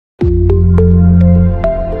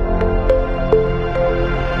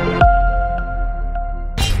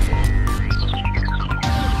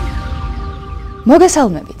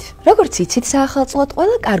მოგესალმებით. Როგორც იცით, საახალწლოდ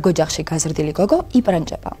ყველა კარგ ოჯახში გაზრდილი გოგო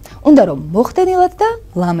იპრანჭება. უნდა რომ მოხდენილად და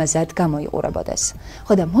ლამაზად გამოიყურებოდეს.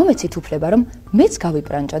 ხო და მომეცით უფლება რომ მეც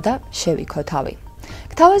გავიპრანჭო და შევიქო თავი.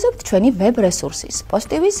 გთავაზობთ ჩვენი ვებ რესურსის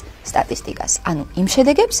PosTV-ს სტატისტიკას, ანუ იმ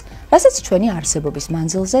შედეგებს, რასაც ჩვენი არსებობის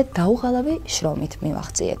მანძილზე დაუღალავი შრომით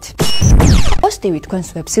მივახციეთ. PosTV თქვენს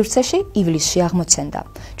ვებ სივრცეში ივლისში აღმოცენდა.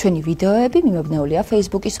 ჩვენი ვიდეოები მიმობნეულია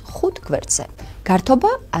Facebook-ის 5 გვერდზე.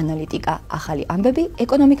 გართობა, ანალიტიკა, ახალი ამბები,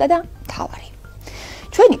 ეკონომიკა და მთავარი.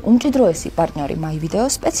 ჩვენი უმჭიდროესი პარტნიორი MyVideo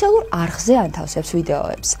სპეციალურ არხზე ანთავსებს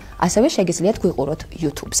ვიდეოებს, ასევე შეგიძლიათ გვიყუროთ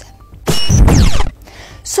YouTube-ზე.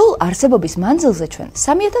 სულ არსებობის მანძილზე ჩვენ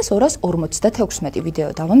 3256 ვიდეო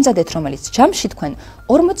დავამზადეთ, რომელიც ჯამში თქვენ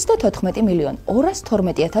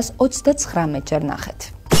 54,212,029 ჯერ ნახეთ.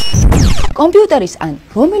 კომპიუტერის ან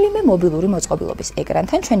რომელიმე მობილური მოწყობილობის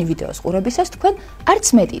ეკრანთან ჩვენი ვიდეოს ყურებისას თქვენ არც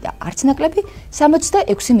მეტი და არც ნაკლები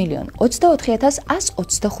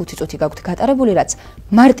 66,24,125 წუთი გაქვთ გატარებული, რაც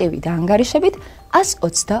მარტივი დაანგარიშებით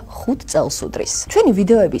 125 წელს უდრის. ჩვენი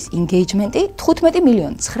ვიდეოების ინგეიჯმენტი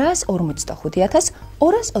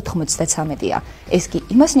 15,095,293-ია. ეს კი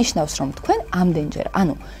იმას ნიშნავს, რომ თქვენ ამდენჯერ,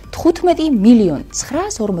 ანუ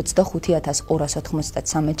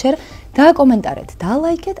 15,945,293 ჯერ დააკომენტარეთ,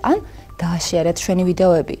 დაალაიქეთ ან დააშერეთ ჩვენი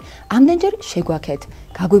ვიდეოები. ამდენჯერ შეგვაქეთ,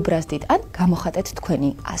 გაგვიბრაზდით ან გამოხატეთ თქვენი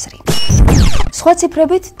აზრი. სხვა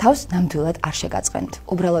ციფრებით თავს ნამდვილად არ შეგაწყენთ.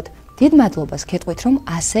 უბრალოდ დიდ მადლობას გეტყვით, რომ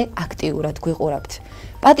ასე აქტიურად გვიყურებთ.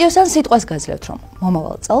 პატიოს ან სიტყვას გაძლევთ, რომ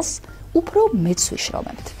მომავალ წელს უფრო მეც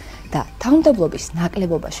ვიშრომებთ. და თავმდაბლობის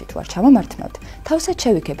ნაკლებობაში თუ არ ჩამომართმევთ, თავსაც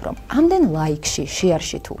შევიქებ, რომ ამდენ ლაიქში,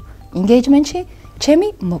 შეარში თუ ინგეიჯმენტში ჩემი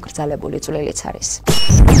მოგრძალებული წვლილიც არის.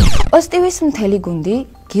 PosTV-ს მთელი გუნდი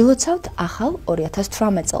გილოცავთ ახალ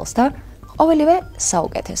 2018 წელს და ყოველივე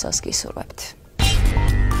საუკეთესოს გისურვებთ.